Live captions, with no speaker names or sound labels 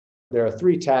there are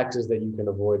three taxes that you can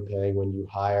avoid paying when you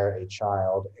hire a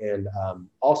child, and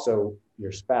also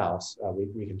your spouse.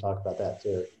 We can talk about that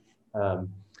too. Um,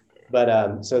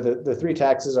 so the three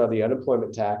taxes are the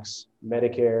unemployment tax,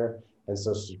 Medicare, and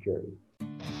Social Security.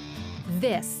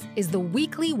 This is the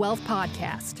Weekly Wealth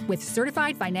Podcast with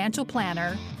certified financial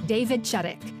planner David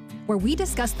Chuddick, where we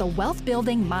discuss the wealth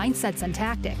building mindsets and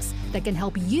tactics that can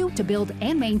help you to build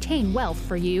and maintain wealth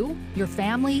for you, your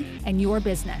family, and your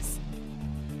business.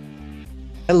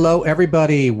 Hello,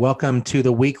 everybody. Welcome to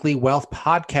the Weekly Wealth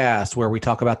Podcast, where we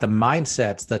talk about the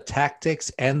mindsets, the tactics,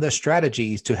 and the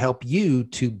strategies to help you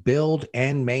to build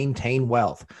and maintain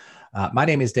wealth. My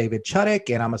name is David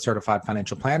Chuddick, and I'm a certified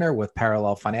financial planner with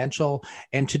Parallel Financial.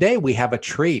 And today we have a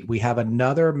treat. We have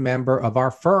another member of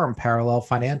our firm, Parallel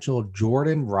Financial,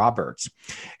 Jordan Roberts.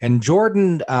 And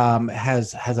Jordan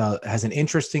has an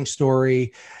interesting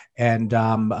story, and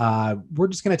we're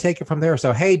just going to take it from there.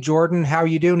 So, hey, Jordan, how are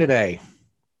you doing today?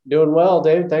 Doing well,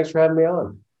 David. Thanks for having me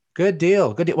on. Good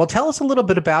deal. Good deal. Well, tell us a little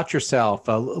bit about yourself,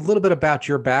 a little bit about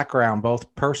your background,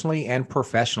 both personally and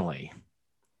professionally.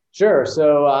 Sure.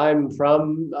 So I'm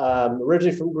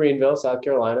originally from Greenville, South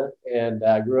Carolina, and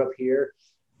grew up here.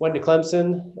 Went to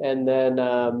Clemson, and then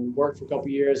worked for a couple of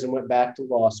years and went back to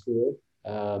law school.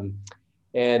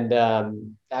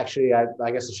 Actually,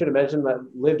 I guess I should have mentioned that I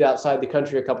lived outside the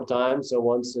country a couple of times. So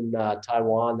once in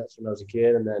Taiwan, that's when I was a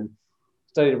kid, and then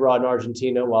studied abroad in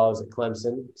Argentina while I was at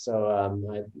Clemson.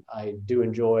 So I do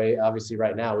enjoy, obviously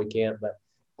right now we can't, but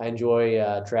I enjoy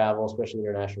travel, especially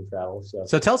international travel.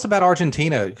 So tell us about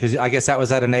Argentina, because I guess that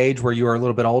was at an age where you were a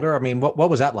little bit older. I mean, what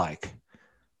was that like?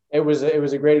 It was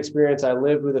a great experience. I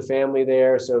lived with a family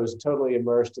there, so it was totally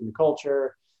immersed in the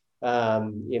culture.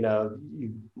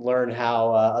 You learn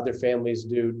how other families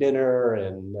do dinner.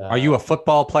 And are you a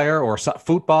football player or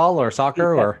football or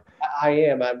soccer? Yeah, or I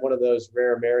am. I'm one of those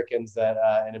rare Americans that,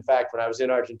 and in fact, when I was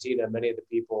in Argentina, many of the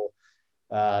people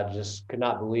just could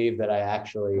not believe that I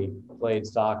actually played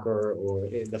soccer. Or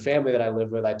in the family that I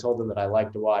lived with, I told them that I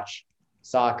liked to watch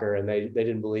soccer, and they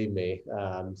didn't believe me.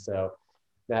 So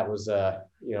that was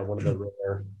one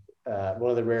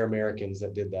of the rare Americans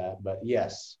that did that. But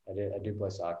yes, I do play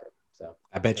soccer. So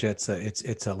I bet you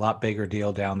it's a lot bigger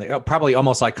deal down there. Probably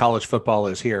almost like college football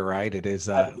is here, right? It is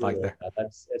like that.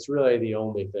 It's really the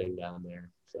only thing down there,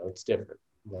 so it's different.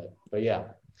 But yeah.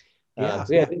 Yeah. I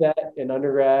did that in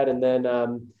undergrad, and then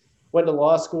went to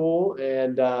law school.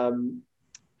 And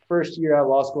first year out of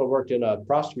law school, I worked in a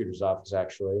prosecutor's office,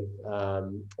 actually.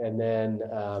 And then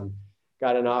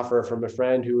got an offer from a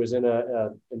friend who was in a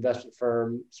investment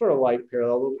firm, sort of like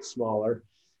Parallel, a little bit smaller,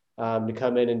 to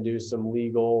come in and do some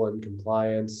legal and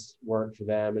compliance work for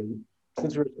them. And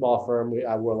since we're a small firm,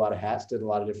 I wore a lot of hats, did a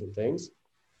lot of different things.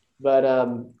 But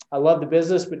I loved the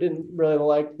business, but didn't really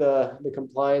like the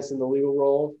compliance and the legal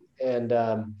role. And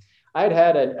I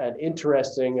had an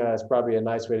interesting, it's probably a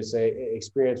nice way to say,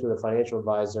 experience with a financial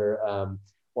advisor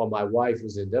while my wife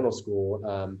was in dental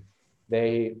school.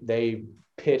 They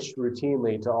pitched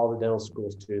routinely to all the dental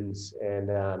school students.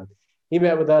 And he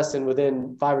met with us, and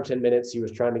within 5 or 10 minutes, he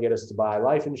was trying to get us to buy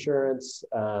life insurance.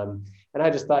 And I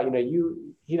just thought,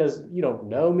 you don't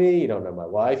know me, you don't know my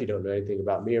wife, you don't know anything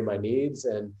about me or my needs.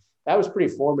 And that was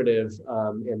pretty formative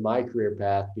in my career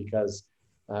path, because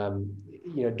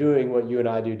doing what you and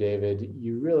I do, David,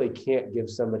 you really can't give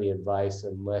somebody advice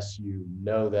unless you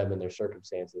know them and their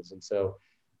circumstances. And so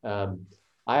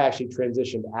I actually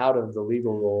transitioned out of the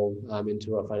legal role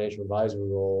into a financial advisor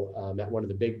role at one of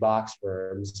the big box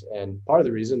firms. And part of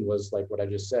the reason was like what I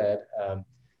just said.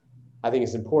 I think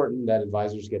it's important that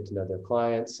advisors get to know their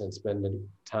clients and spend the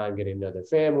time getting to know their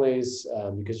families,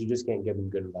 because you just can't give them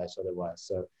good advice otherwise.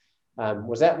 So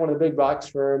was at one of the big box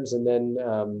firms, and then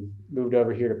moved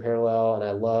over here to Parallel. And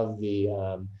I love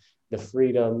the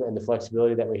freedom and the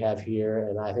flexibility that we have here.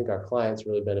 And I think our clients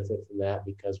really benefit from that,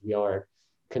 because we aren't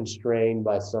constrained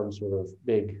by some sort of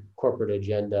big corporate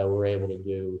agenda. We're able to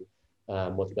do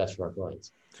what's best for our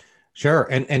clients. Sure.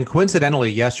 And coincidentally,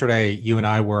 yesterday, you and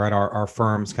I were at our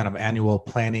firm's kind of annual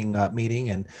planning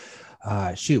meeting, and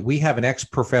we have an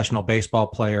ex-professional baseball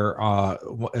player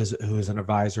who is an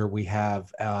advisor. We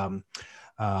have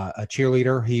a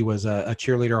cheerleader. He was a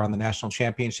cheerleader on the national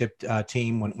championship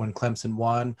team when Clemson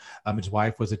won. His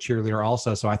wife was a cheerleader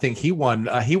also. So I think he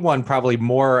won probably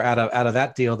more out of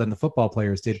that deal than the football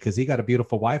players did, because he got a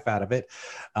beautiful wife out of it.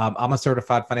 I'm a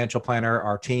certified financial planner.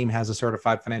 Our team has a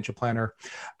certified financial planner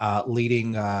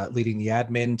leading the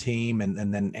admin team.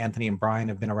 And then Anthony and Brian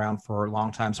have been around for a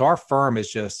long time. So our firm is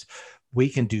just, we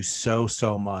can do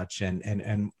so much.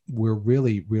 And we're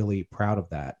really, really proud of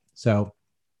that. So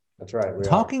that's right.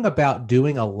 Talking about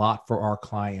doing a lot for our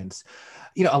clients,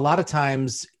 a lot of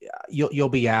times, you'll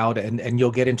be out and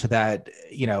you'll get into that,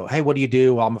 hey, what do you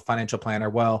do? Well, I'm a financial planner.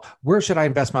 Well, where should I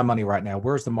invest my money right now?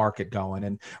 Where's the market going?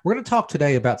 And we're going to talk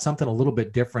today about something a little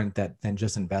bit different than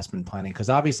just investment planning, because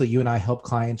obviously you and I help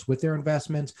clients with their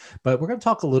investments, but we're going to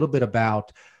talk a little bit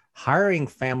about hiring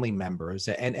family members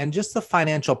and just the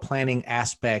financial planning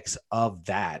aspects of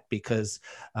that, because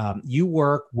you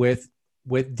work with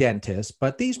dentists,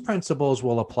 but these principles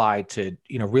will apply to,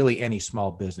 really any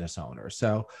small business owner.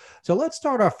 So let's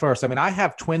start off first. I mean, I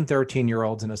have twin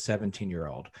 13-year-olds and a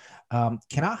 17-year-old.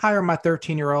 Can I hire my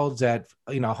 13-year-olds at,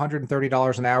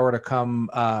 $130 an hour to come,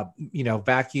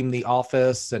 vacuum the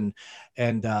office and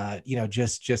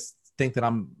just think that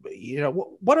I'm,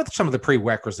 what are some of the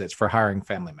prerequisites for hiring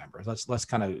family members? Let's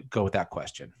kind of go with that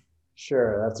question.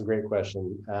 Sure. That's a great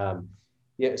question.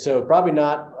 Yeah, so probably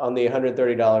not on the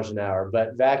 $130 an hour,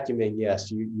 but vacuuming,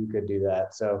 yes, you could do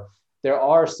that. So there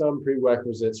are some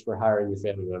prerequisites for hiring your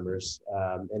family members,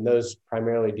 and those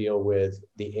primarily deal with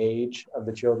the age of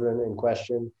the children in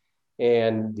question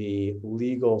and the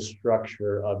legal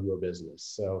structure of your business.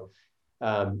 So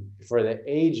for the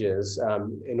ages,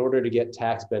 in order to get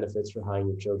tax benefits for hiring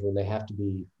your children, they have to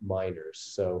be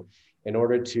minors. So in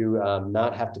order to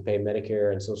not have to pay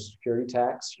Medicare and Social Security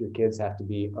tax, your kids have to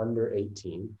be under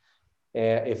 18.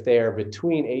 And if they are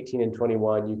between 18 and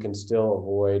 21, you can still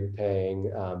avoid paying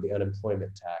the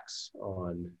unemployment tax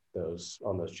on those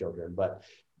children. But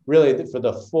really, for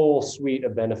the full suite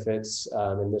of benefits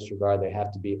in this regard, they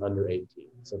have to be under 18.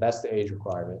 So that's the age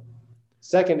requirement.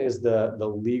 Second is the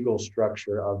legal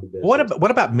structure of the business.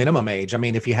 What about minimum age? I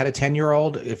mean, if you had a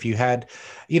 10-year-old, if you had,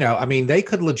 they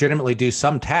could legitimately do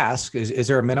some task. Is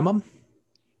there a minimum?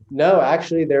 No,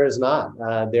 actually, there is not.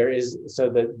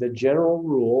 So the general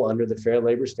rule under the Fair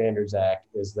Labor Standards Act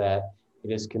is that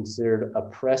it is considered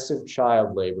oppressive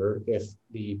child labor if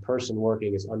the person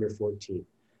working is under 14.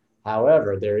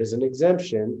 However, there is an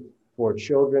exemption for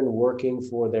children working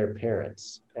for their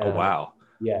parents. Oh, wow.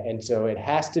 Yeah, and so it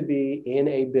has to be in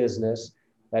a business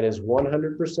that is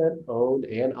 100% owned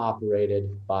and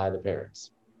operated by the parents.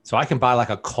 So I can buy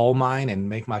like a coal mine and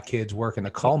make my kids work in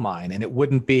a coal mine, and it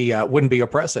wouldn't be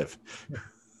oppressive.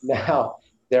 Now,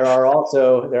 there are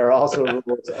also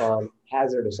rules on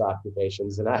hazardous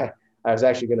occupations, and I was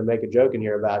actually going to make a joke in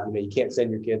here about you can't send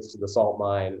your kids to the salt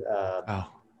mine.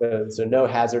 So no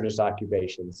hazardous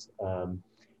occupations.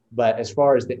 But as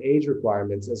far as the age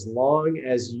requirements, as long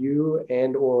as you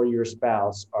and or your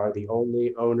spouse are the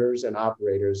only owners and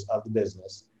operators of the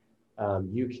business,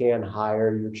 you can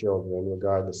hire your children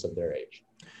regardless of their age.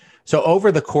 So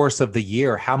over the course of the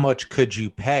year, how much could you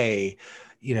pay,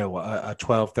 a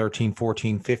 12, 13,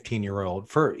 14, 15-year-old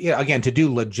for, again, to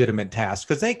do legitimate tasks?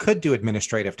 Because they could do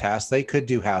administrative tasks. They could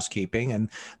do housekeeping, and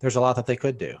there's a lot that they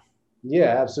could do.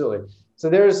 Yeah, absolutely. So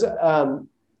there's,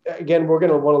 again, we're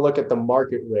going to want to look at the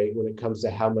market rate when it comes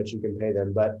to how much you can pay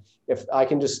them. But if I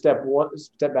can just step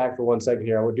back for 1 second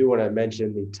here, I do want to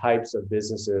mention the types of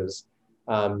businesses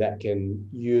that can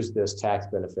use this tax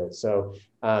benefit. So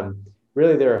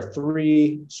really, there are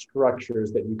 3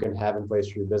 structures that you can have in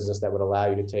place for your business that would allow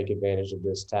you to take advantage of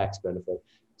this tax benefit.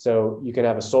 So you can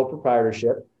have a sole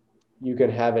proprietorship. You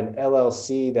can have an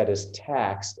LLC that is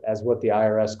taxed as what the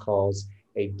IRS calls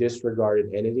a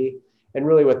disregarded entity. And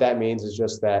really what that means is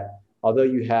just that although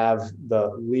you have the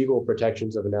legal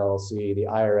protections of an LLC, the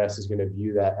IRS is going to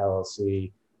view that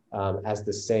LLC as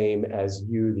the same as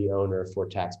you, the owner, for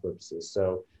tax purposes.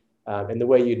 So, and the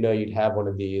way you'd have one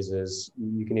of these is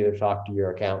you can either talk to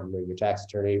your accountant or your tax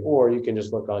attorney, or you can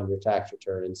just look on your tax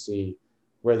return and see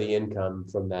where the income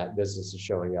from that business is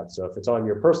showing up. So if it's on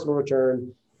your personal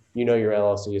return, your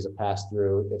LLC is a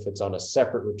pass-through. If it's on a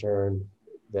separate return,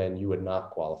 then you would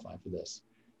not qualify for this.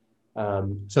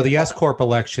 So the S Corp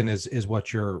election is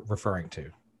what you're referring to.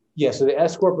 Yeah. So the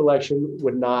S Corp election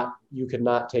you could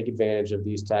not take advantage of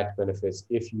these tax benefits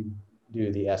if you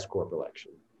do the S Corp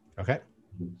election. Okay.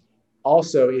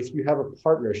 Also, if you have a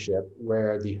partnership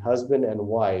where the husband and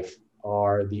wife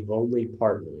are the only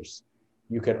partners,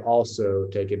 you can also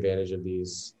take advantage of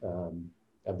these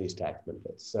tax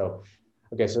benefits. So,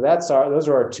 okay. So those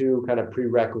are our 2 kind of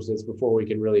prerequisites before we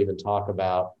can really even talk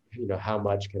about, how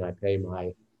much can I pay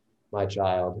my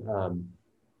child.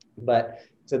 But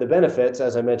so the benefits,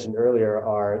 as I mentioned earlier,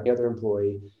 are the other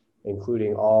employee,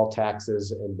 including all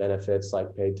taxes and benefits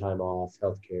like paid time off,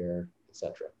 healthcare,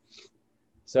 etc.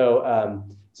 So,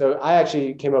 so I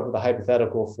actually came up with a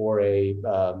hypothetical for a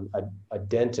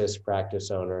dentist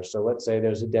practice owner. So let's say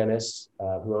there's a dentist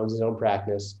who owns his own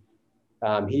practice.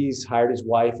 He's hired his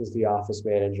wife as the office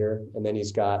manager, and then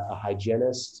he's got a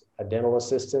hygienist, a dental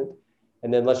assistant,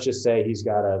 And then let's just say he's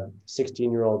got a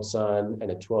 16-year-old son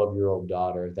and a 12-year-old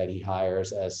daughter that he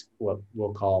hires as what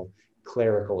we'll call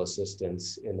clerical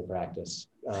assistants in the practice.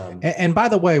 And by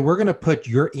the way, we're going to put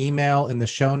your email in the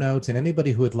show notes, and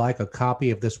anybody who would like a copy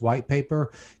of this white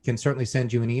paper can certainly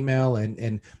send you an email,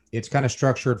 and it's kind of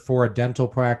structured for a dental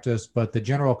practice, but the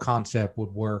general concept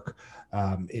would work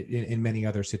in many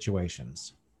other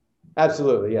situations.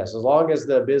 Absolutely, yes. As long as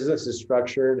the business is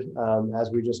structured, as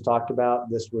we just talked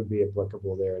about, this would be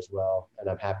applicable there as well. And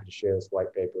I'm happy to share this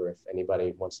white paper if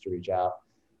anybody wants to reach out.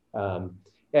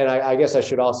 And I guess I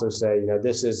should also say,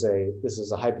 this is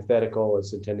a hypothetical.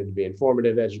 It's intended to be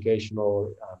informative,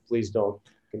 educational. Please don't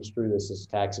construe this as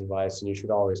tax advice. And you should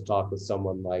always talk with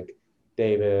someone like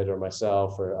David or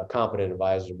myself or a competent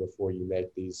advisor before you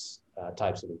make these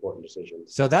types of important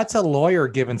decisions. So that's a lawyer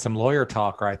giving some lawyer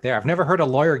talk right there. I've never heard a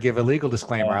lawyer give a legal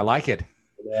disclaimer. I like it.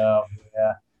 Yeah.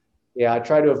 I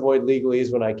try to avoid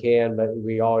legalese when I can, but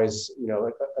we always,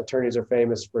 attorneys are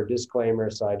famous for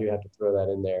disclaimers, so I do have to throw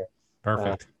that in there.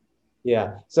 Perfect.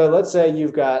 Yeah. So let's say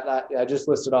you've got, I just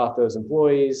listed off those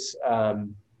employees,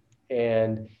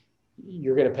 and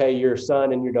you're going to pay your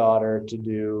son and your daughter to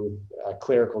do a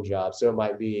clerical job. So it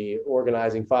might be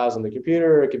organizing files on the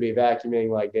computer. It could be vacuuming,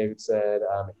 like David said.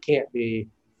 It can't be,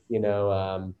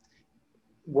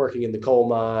 working in the coal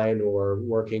mine or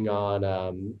working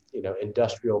on,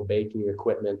 industrial baking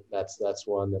equipment. That's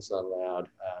one that's not allowed.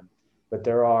 But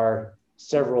there are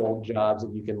several jobs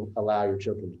that you can allow your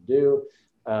children to do.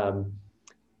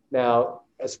 Now,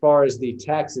 as far as the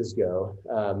taxes go,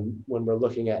 when we're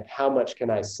looking at how much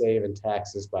can I save in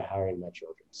taxes by hiring my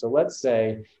children. So let's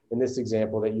say in this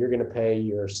example that you're going to pay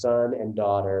your son and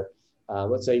daughter,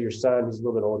 let's say your son who's a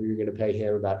little bit older, you're going to pay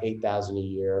him about $8,000 a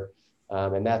year.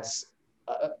 And that's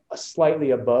a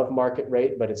slightly above market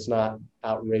rate, but it's not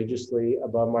outrageously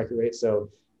above market rate. So,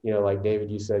 like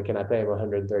David, you said, can I pay him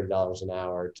 $130 an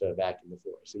hour to vacuum the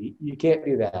floor? So you can't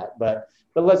do that. But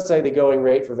let's say the going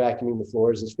rate for vacuuming the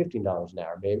floors is $15 an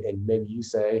hour. Maybe you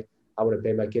say, I want to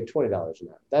pay my kid $20 an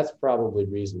hour. That's probably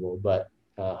reasonable, but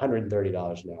 $130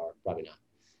 an hour, probably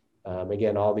not.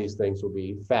 Again, all these things will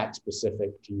be fact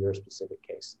specific to your specific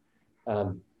case.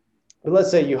 But let's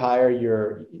say you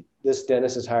hire this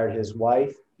dentist has hired his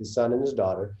wife, his son, and his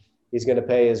daughter. He's going to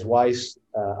pay his wife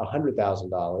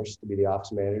 $100,000 to be the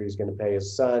office manager. He's going to pay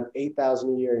his son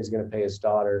 $8,000 a year. He's going to pay his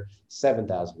daughter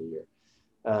 $7,000 a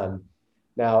year.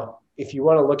 Now, if you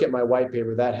want to look at my white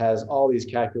paper, that has all these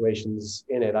calculations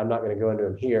in it. I'm not going to go into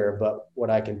them here, but what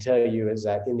I can tell you is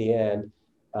that in the end,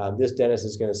 this dentist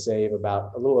is going to save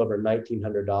about a little over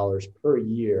 $1,900 per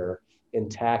year in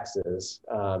taxes.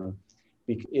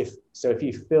 If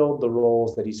he filled the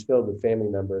roles that he's filled with family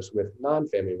members with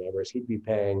non-family members, he'd be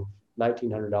paying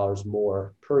 $1,900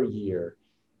 more per year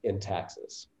in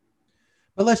taxes.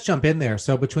 But let's jump in there.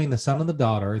 So between the son and the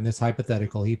daughter, in this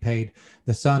hypothetical, he paid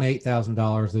the son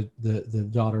 $8,000, the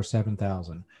daughter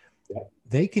 $7,000. Yeah.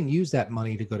 They can use that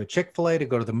money to go to Chick-fil-A, to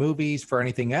go to the movies, for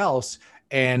anything else,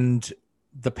 and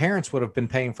the parents would have been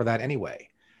paying for that anyway.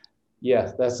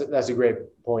 Yes, that's a great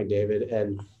point, David.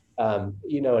 And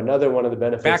another one of the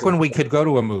benefits. Back when we could go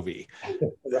to a movie.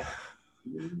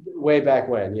 Way back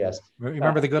when, yes.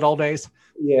 Remember the good old days?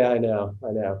 Yeah, I know.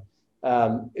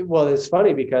 Well, it's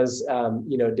funny because,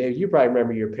 Dave, you probably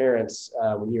remember your parents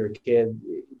when you were a kid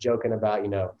joking about,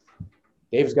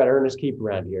 Dave's got to earn his keep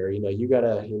around here. You got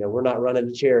to, we're not running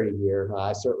a charity here.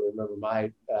 I certainly remember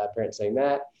my parents saying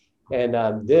that.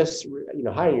 And this,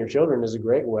 hiring your children is a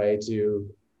great way to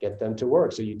get them to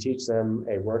work. So you teach them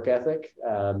a work ethic,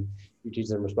 you teach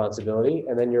them responsibility,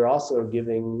 and then you're also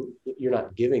you're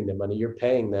not giving them money, you're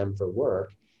paying them for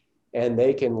work, and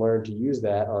they can learn to use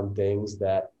that on things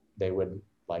that they would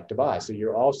like to buy. So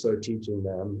you're also teaching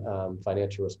them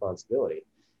financial responsibility.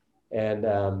 And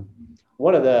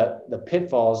one of the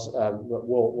pitfalls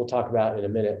we'll talk about in a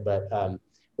minute, but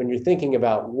when you're thinking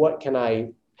about what can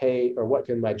I pay or what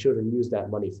can my children use that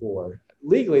money for,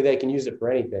 legally they can use it for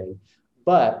anything.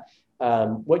 But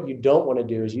what you don't want to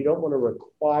do is you don't want to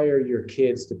require your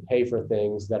kids to pay for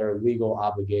things that are legal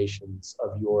obligations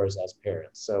of yours as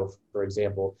parents. So, for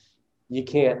example, you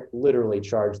can't literally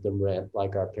charge them rent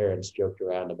like our parents joked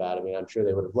around about. I mean, I'm sure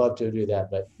they would have loved to do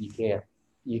that, but you can't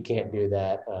do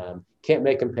that. Can't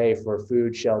make them pay for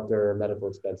food, shelter, medical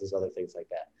expenses, other things like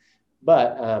that.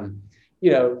 But,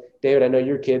 David, I know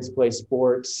your kids play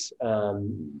sports.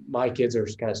 My kids are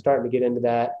kind of starting to get into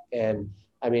that. And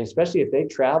I mean, especially if they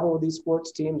travel with these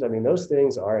sports teams, I mean, those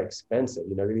things are expensive.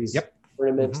 These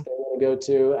tournaments they want to go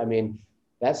to. I mean,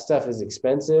 that stuff is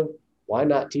expensive. Why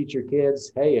not teach your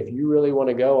kids, hey, if you really want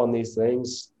to go on these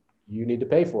things, you need to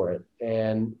pay for it.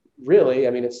 And, really,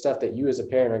 I mean, it's stuff that you as a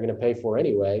parent are going to pay for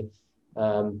anyway.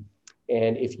 And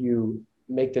if you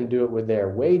make them do it with their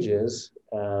wages,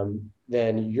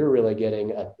 then you're really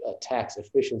getting a tax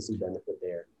efficiency benefit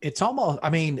there. It's almost, I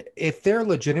mean, if they're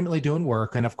legitimately doing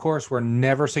work, and of course, we're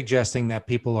never suggesting that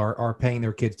people are paying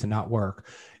their kids to not work,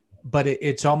 but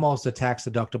it's almost a tax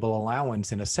deductible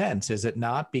allowance in a sense, is it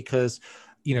not? Because,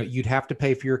 you'd have to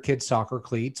pay for your kids' soccer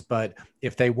cleats, but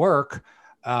if they work,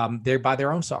 they buy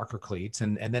their own soccer cleats,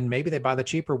 and then maybe they buy the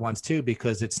cheaper ones too,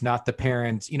 because it's not the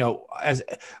parents, as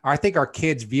I think our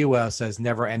kids view us as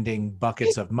never ending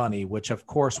buckets of money, which of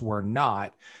course we're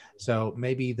not. So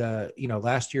maybe the,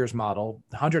 last year's model,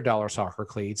 $100 soccer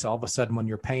cleats, all of a sudden when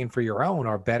you're paying for your own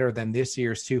are better than this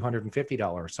year's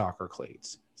 $250 soccer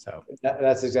cleats. So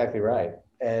that's exactly right.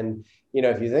 And,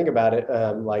 if you think about it,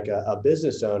 like a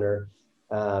business owner,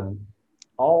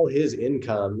 all his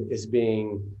income is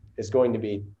going to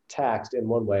be taxed in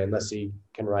one way unless he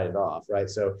can write it off, right?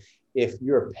 So if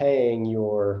you're paying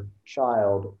your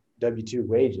child W-2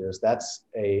 wages, that's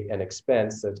an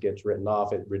expense that gets written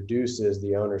off. It reduces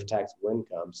the owner's taxable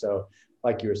income. So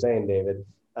like you were saying, David,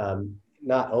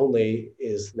 not only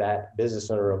is that business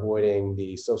owner avoiding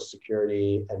the Social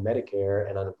Security and Medicare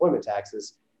and unemployment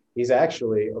taxes, he's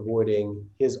actually avoiding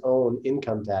his own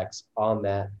income tax on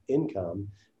that income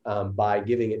by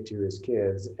giving it to his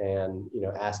kids and,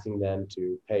 asking them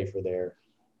to pay for their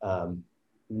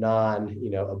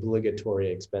obligatory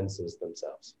expenses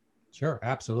themselves. Sure,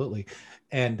 absolutely.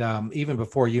 And even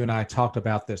before you and I talked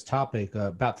about this topic,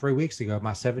 about 3 weeks ago,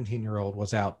 my 17-year-old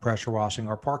was out pressure washing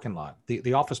our parking lot,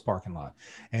 the office parking lot,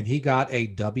 and he got a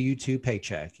W-2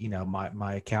 paycheck.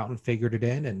 My accountant figured it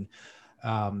in, and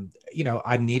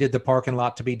I needed the parking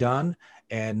lot to be done.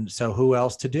 And so who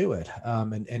else to do it?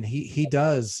 And he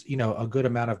does, a good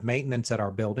amount of maintenance at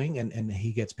our building, and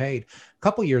he gets paid. A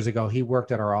couple of years ago, he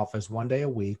worked at our office 1 day a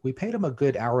week. We paid him a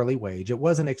good hourly wage. It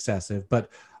wasn't excessive, but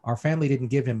our family didn't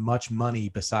give him much money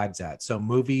besides that. So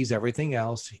movies, everything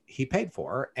else he paid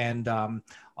for. And all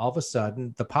of a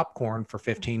sudden, the popcorn for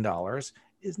 $15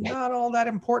 is not all that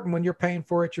important when you're paying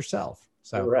for it yourself.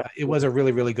 So it was a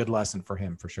really, really good lesson for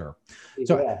him, for sure.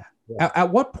 So at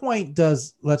what point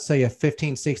does, let's say, a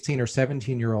 15, 16 or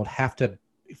 17-year-old have to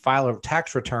file a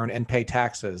tax return and pay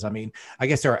taxes? I mean, I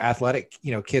guess there are athletic,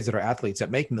 kids that are athletes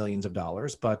that make millions of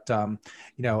dollars, but,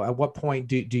 at what point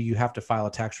do you have to file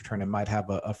a tax return and might have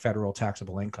a federal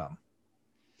taxable income?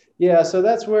 Yeah, so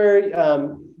that's where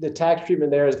the tax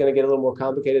treatment there is going to get a little more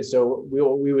complicated. So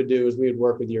what we would do is we would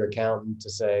work with your accountant to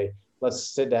say, let's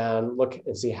sit down, look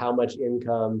and see how much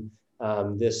income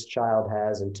this child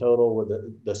has in total, with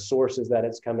the sources that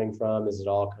it's coming from. Is it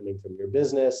all coming from your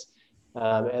business?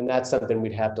 And that's something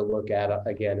we'd have to look at,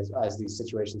 again, as these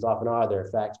situations often are, they're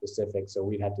fact specific. So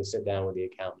we'd have to sit down with the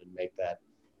accountant and make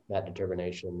that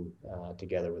determination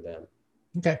together with them.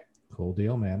 Okay, cool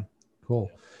deal, man. Cool.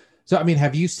 So, I mean,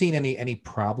 have you seen any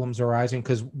problems arising?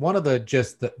 Because one of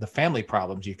the family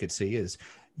problems you could see is,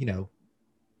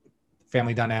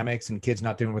 family dynamics and kids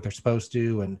not doing what they're supposed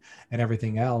to and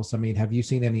everything else. I mean, have you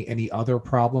seen any other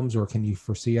problems, or can you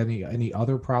foresee any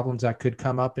other problems that could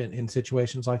come up in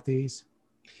situations like these?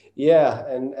 Yeah,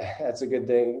 and that's a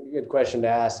good question to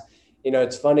ask.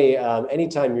 It's funny,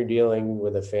 anytime you're dealing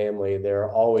with a family, there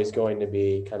are always going to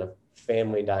be kind of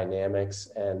family dynamics.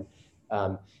 And,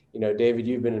 David,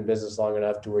 you've been in business long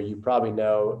enough to where you probably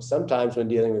know sometimes when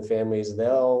dealing with families,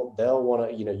 they'll want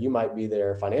to, you might be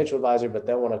their financial advisor, but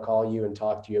they'll want to call you and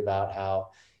talk to you about how,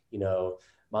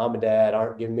 mom and dad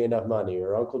aren't giving me enough money,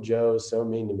 or Uncle Joe's so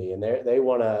mean to me. And they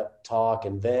want to talk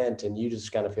and vent, and you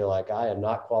just kind of feel like, I am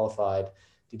not qualified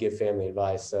to give family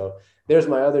advice. So there's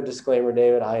my other disclaimer,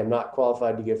 David. I am not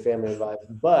qualified to give family advice,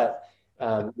 but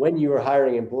when you are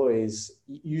hiring employees,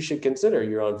 you should consider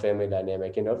your own family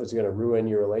dynamic. If it's going to ruin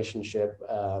your relationship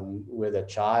with a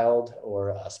child or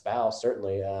a spouse,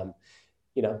 certainly,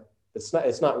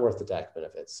 it's not worth the tax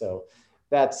benefits. So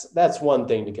that's one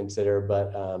thing to consider.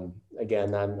 But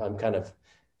again, I'm kind of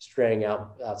straying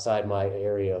outside my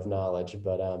area of knowledge.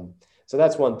 But so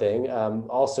that's one thing.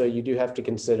 Also, you do have to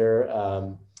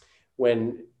consider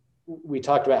when we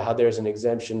talked about how there's an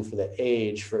exemption for the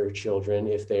age for children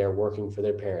if they are working for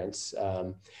their parents,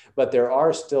 but there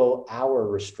are still hour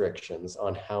restrictions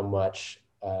on how much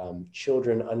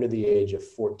children under the age of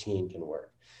 14 can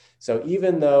work. So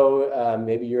even though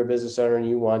maybe you're a business owner and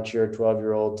you want your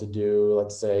 12-year-old to do,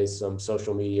 let's say, some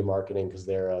social media marketing because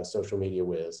they're a social media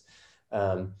whiz,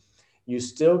 you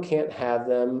still can't have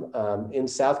them in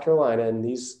South Carolina, and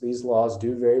these laws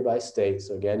do vary by state.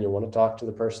 So again, you'll want to talk to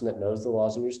the person that knows the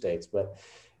laws in your states. But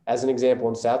As an example,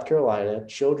 in South Carolina,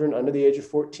 children under the age of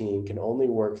 14 can only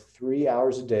work 3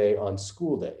 hours a day on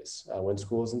school days when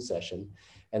school is in session,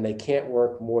 and they can't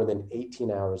work more than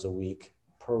 18 hours a week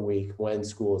per week when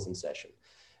school is in session.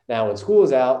 Now, when school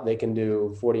is out, they can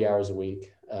do 40 hours a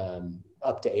week,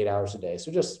 up to 8 hours a day.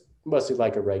 So just mostly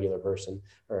like a regular person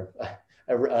or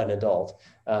an adult.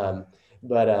 So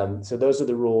those are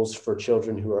the rules for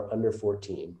children who are under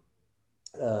 14.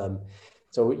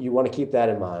 So you want to keep that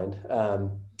in mind.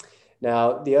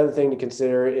 Now, the other thing to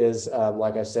consider is,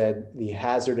 like I said, the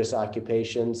hazardous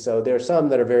occupations. So there are some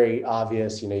that are very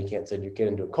obvious. You can't send your kid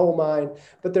into a coal mine,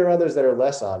 but there are others that are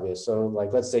less obvious. So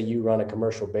like, let's say you run a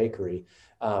commercial bakery.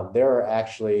 There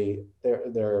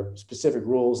are specific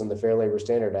rules in the Fair Labor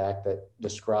Standard Act that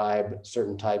describe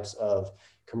certain types of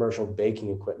commercial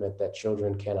baking equipment that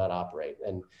children cannot operate.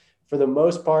 And for the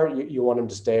most part, you want them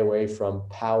to stay away from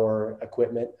power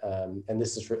equipment. And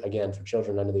this is, again, for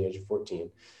children under the age of 14.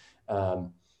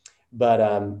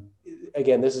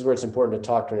 Again, this is where it's important to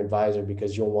talk to an advisor,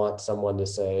 because you'll want someone to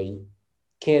say,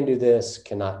 can do this,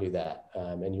 cannot do that.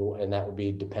 And that would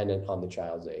be dependent on the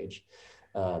child's age.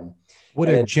 Would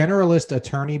a generalist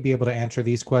attorney be able to answer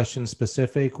these questions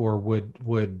specific, or would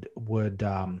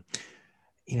an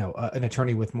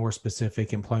attorney with more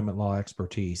specific employment law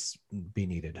expertise be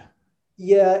needed?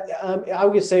 Yeah, I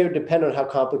would say it would depend on how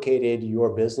complicated your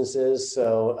business is.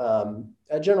 So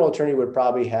a general attorney would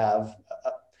probably have,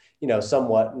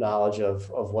 somewhat knowledge of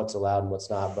what's allowed and what's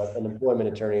not. But an employment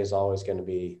attorney is always going to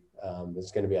be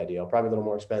ideal. Probably a little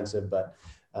more expensive, but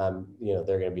they're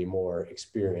going to be more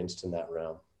experienced in that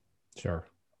realm. Sure.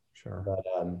 But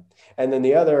and then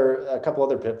a couple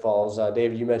other pitfalls.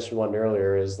 David, you mentioned one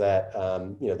earlier, is that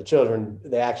the children,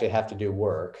 they actually have to do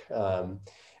work.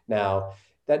 Now,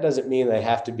 that doesn't mean they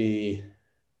have to be,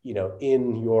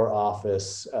 in your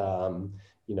office,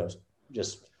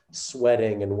 just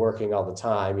sweating and working all the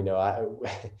time. I'm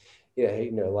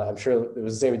sure it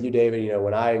was the same with you, David.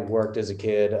 When I worked as a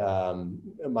kid,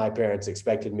 my parents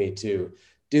expected me to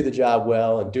do the job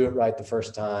well and do it right the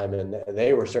first time. And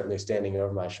they were certainly standing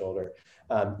over my shoulder.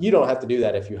 You don't have to do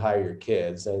that if you hire your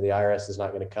kids. And the IRS is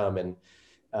not going to come and,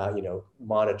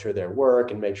 monitor their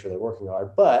work and make sure they're working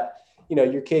hard. But,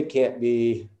 your kid can't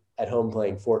be at home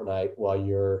playing Fortnite while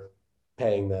you're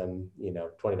paying them,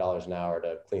 $20 an hour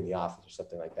to clean the office or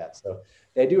something like that. So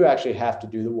they do actually have to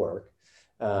do the work.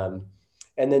 And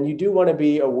then you do want to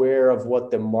be aware of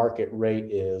what the market rate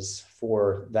is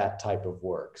for that type of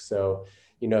work. So,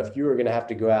 if you were going to have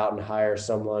to go out and hire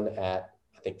someone at,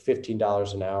 I think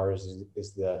 $15 an hour is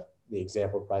the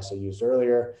example price I used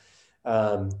earlier,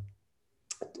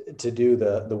 to do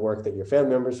the work that your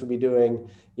family members would be doing,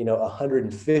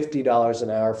 $150 an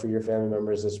hour for your family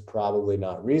members is probably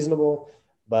not reasonable,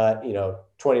 but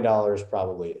 $20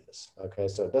 probably is. Okay,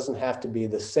 so it doesn't have to be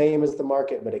the same as the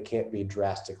market, but it can't be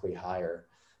drastically higher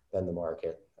than the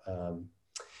market. And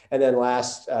then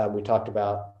last, we talked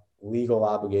about legal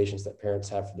obligations that parents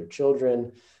have for their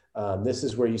children. This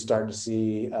is where you start to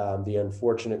see the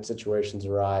unfortunate situations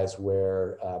arise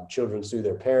where children sue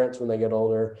their parents when they get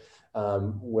older,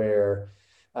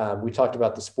 we talked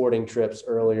about the sporting trips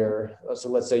earlier. So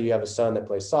let's say you have a son that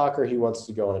plays soccer. He wants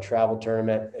to go on a travel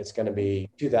tournament. It's going to be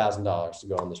 $2,000 to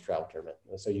go on this travel tournament.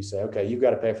 And so you say, okay, you've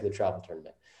got to pay for the travel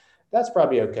tournament. That's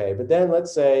probably okay. But then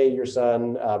let's say your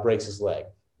son breaks his leg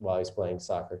while he's playing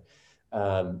soccer.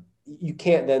 You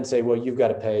can't then say, well, you've got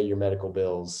to pay your medical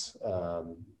bills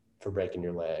for breaking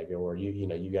your leg, or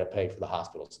you got to pay for the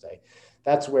hospital stay.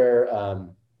 That's where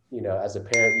as a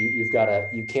parent,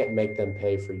 you can't make them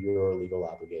pay for your legal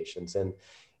obligations. And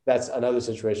that's another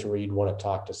situation where you'd want to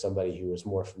talk to somebody who is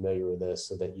more familiar with this,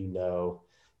 so that I'm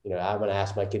going to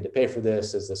ask my kid to pay for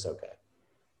this. Is this okay?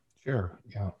 Sure.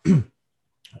 Yeah.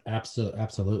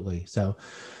 Absolutely. So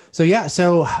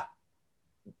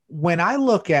when I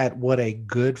look at what a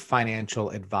good financial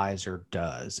advisor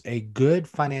does, a good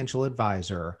financial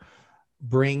advisor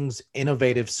brings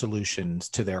innovative solutions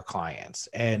to their clients.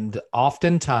 And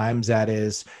oftentimes that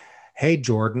is, hey,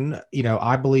 Jordan,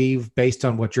 I believe based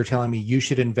on what you're telling me, you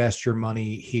should invest your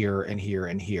money here and here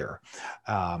and here.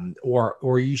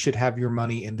 Or you should have your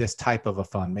money in this type of a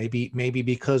fund. Maybe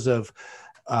because of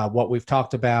what we've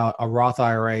talked about, a Roth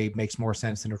IRA makes more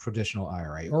sense than a traditional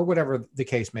IRA, or whatever the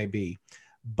case may be.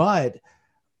 But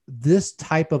this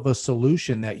type of a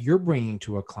solution that you're bringing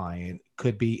to a client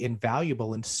could be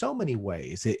invaluable in so many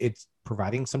ways. It's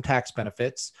providing some tax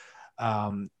benefits.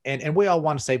 And we all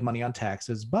want to save money on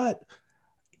taxes, but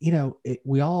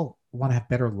we all want to have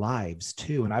better lives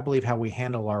too. And I believe how we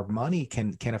handle our money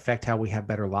can affect how we have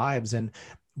better lives. And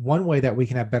one way that we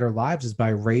can have better lives is by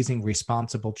raising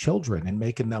responsible children and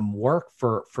making them work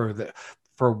for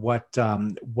for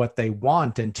what they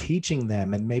want, and teaching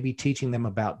them, and maybe teaching them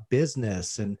about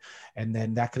business, and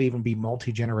then that could even be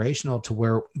multi-generational, to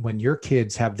where when your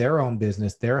kids have their own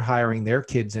business, they're hiring their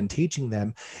kids and teaching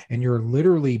them, and you're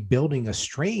literally building a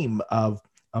stream of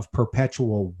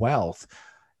perpetual wealth,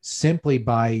 simply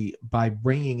by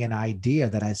bringing an idea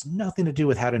that has nothing to do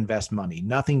with how to invest money,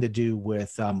 nothing to do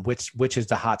with which is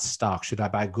the hot stock. Should I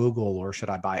buy Google or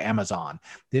should I buy Amazon?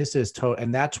 This is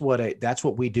and that's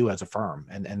what we do as a firm,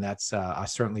 and that's I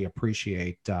certainly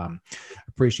appreciate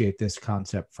this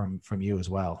concept from you as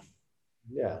well.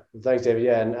 Yeah, thanks, David.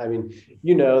 Yeah, and I mean,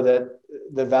 you know that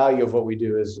the value of what we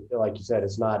do is, like you said,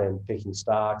 it's not in picking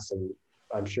stocks, and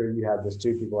I'm sure you have this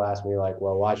too. People ask me like,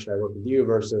 well, why should I work with you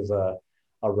versus a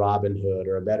Robinhood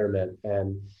or a Betterment?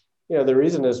 And, you know, the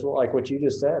reason is like what you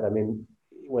just said. I mean,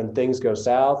 when things go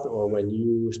south or when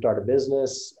you start a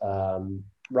business,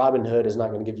 Robinhood is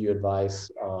not going to give you advice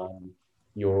on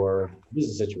your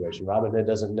business situation. Robinhood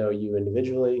doesn't know you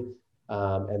individually.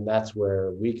 And that's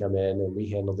where we come in and we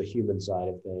handle the human side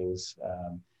of things.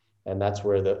 And that's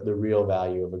where the real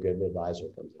value of a good advisor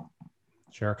comes in.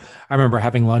 Sure. I remember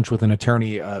having lunch with an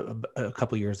attorney a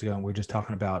couple of years ago, and we were just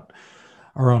talking about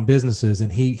our own businesses, and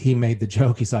he made the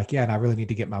joke. He's like, yeah, and I really need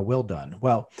to get my will done.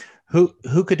 Well,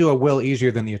 who could do a will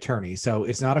easier than the attorney? So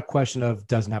it's not a question of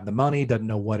doesn't have the money, doesn't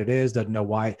know what it is, doesn't know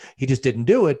why. He just didn't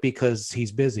do it because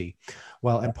he's busy.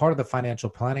 Well, and part of the financial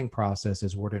planning process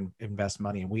is where to invest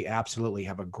money. And we absolutely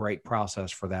have a great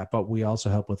process for that. But we also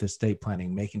help with estate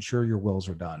planning, making sure your wills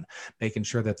are done, making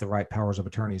sure that the right powers of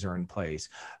attorneys are in place,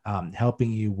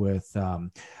 helping you with,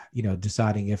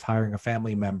 deciding if hiring a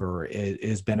family member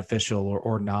is beneficial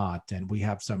or not. And we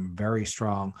have some very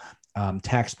strong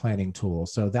tax planning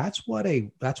tools. So that's what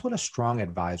a strong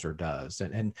advisor does.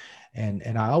 And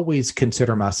I always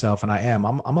consider myself, and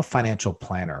I'm a financial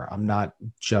planner. I'm not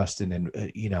just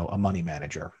a money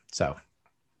manager. So,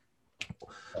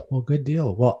 well, good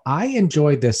deal. Well, I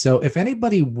enjoyed this. So if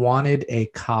anybody wanted a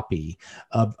copy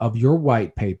of your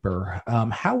white paper,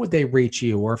 how would they reach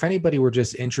you? Or if anybody were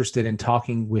just interested in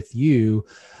talking with you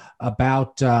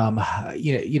about their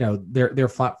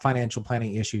financial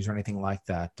planning issues or anything like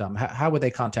that, how would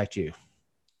they contact you?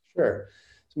 Sure.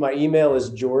 So my email is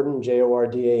Jordan,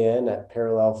 Jordan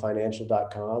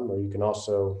 @parallelfinancial.com, or you can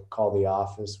also call the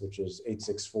office, which is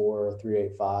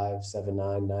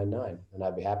 864-385-7999. And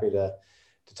I'd be happy to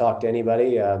talk to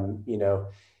anybody.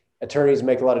 Attorneys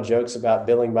make a lot of jokes about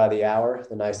billing by the hour.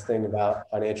 The nice thing about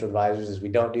financial advisors is we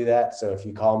don't do that. So if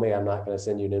you call me, I'm not going to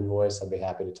send you an invoice. I'd be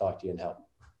happy to talk to you and help.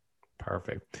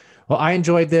 Perfect. Well, I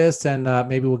enjoyed this, and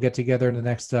maybe we'll get together in the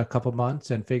next couple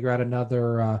months and figure out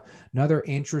another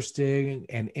interesting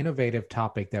and innovative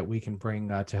topic that we can bring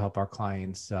to help our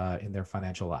clients in their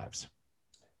financial lives.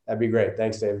 That'd be great.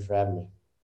 Thanks, David, for having me.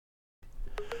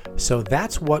 So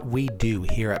that's what we do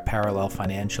here at Parallel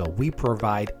Financial. We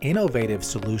provide innovative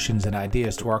solutions and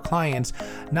ideas to our clients,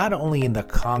 not only in the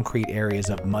concrete areas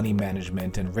of money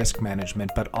management and risk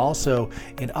management, but also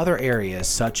in other areas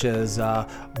such as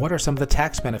what are some of the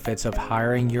tax benefits of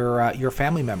hiring your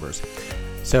family members.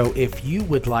 So if you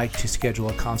would like to schedule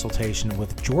a consultation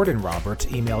with Jordan Roberts,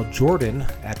 email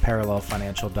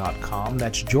jordan@parallelfinancial.com.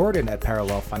 That's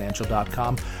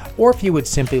jordan@parallelfinancial.com. Or if you would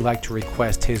simply like to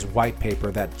request his white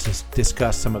paper that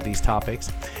discuss some of these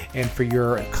topics. And for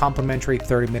your complimentary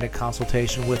 30-minute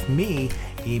consultation with me,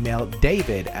 email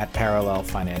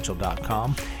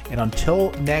david@parallelfinancial.com. And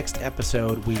until next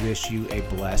episode, we wish you a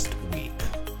blessed week.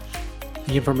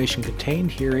 The information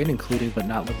contained herein, included but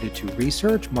not limited to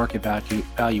research, market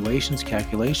valuations,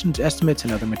 calculations, estimates,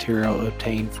 and other material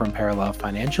obtained from Parallel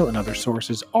Financial and other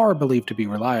sources, are believed to be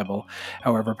reliable.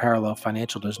 However, Parallel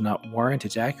Financial does not warrant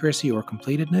its accuracy or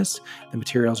completeness. The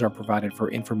materials are provided for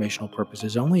informational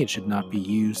purposes only. It should not be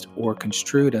used or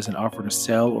construed as an offer to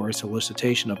sell or a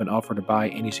solicitation of an offer to buy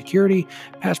any security.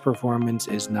 Past performance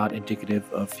is not indicative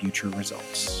of future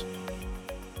results.